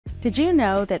Did you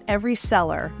know that every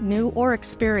seller, new or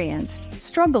experienced,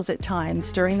 struggles at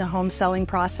times during the home selling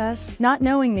process? Not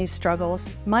knowing these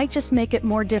struggles might just make it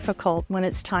more difficult when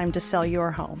it's time to sell your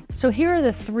home. So here are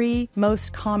the 3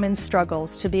 most common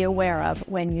struggles to be aware of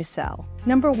when you sell.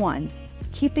 Number 1,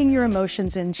 keeping your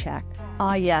emotions in check.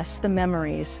 Ah yes, the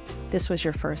memories. This was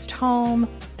your first home.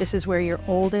 This is where your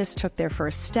oldest took their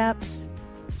first steps.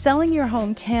 Selling your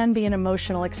home can be an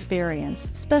emotional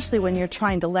experience, especially when you're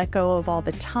trying to let go of all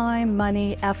the time,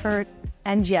 money, effort,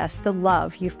 and yes, the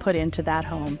love you've put into that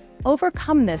home.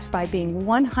 Overcome this by being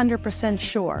 100%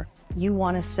 sure you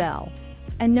want to sell,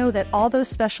 and know that all those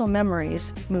special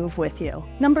memories move with you.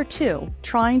 Number 2,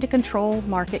 trying to control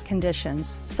market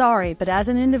conditions. Sorry, but as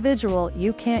an individual,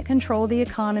 you can't control the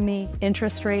economy,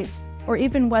 interest rates, or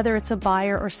even whether it's a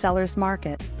buyer or seller's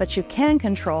market. But you can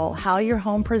control how your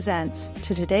home presents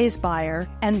to today's buyer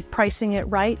and pricing it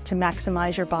right to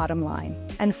maximize your bottom line.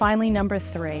 And finally, number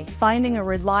 3, finding a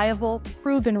reliable,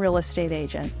 proven real estate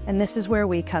agent. And this is where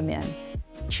we come in.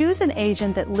 Choose an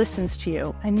agent that listens to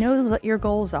you and knows what your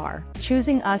goals are.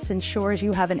 Choosing us ensures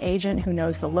you have an agent who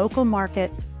knows the local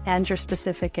market and your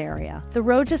specific area. The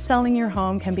road to selling your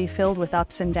home can be filled with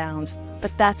ups and downs,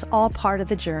 but that's all part of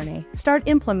the journey. Start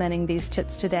implementing these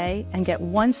tips today and get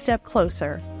one step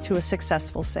closer to a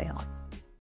successful sale.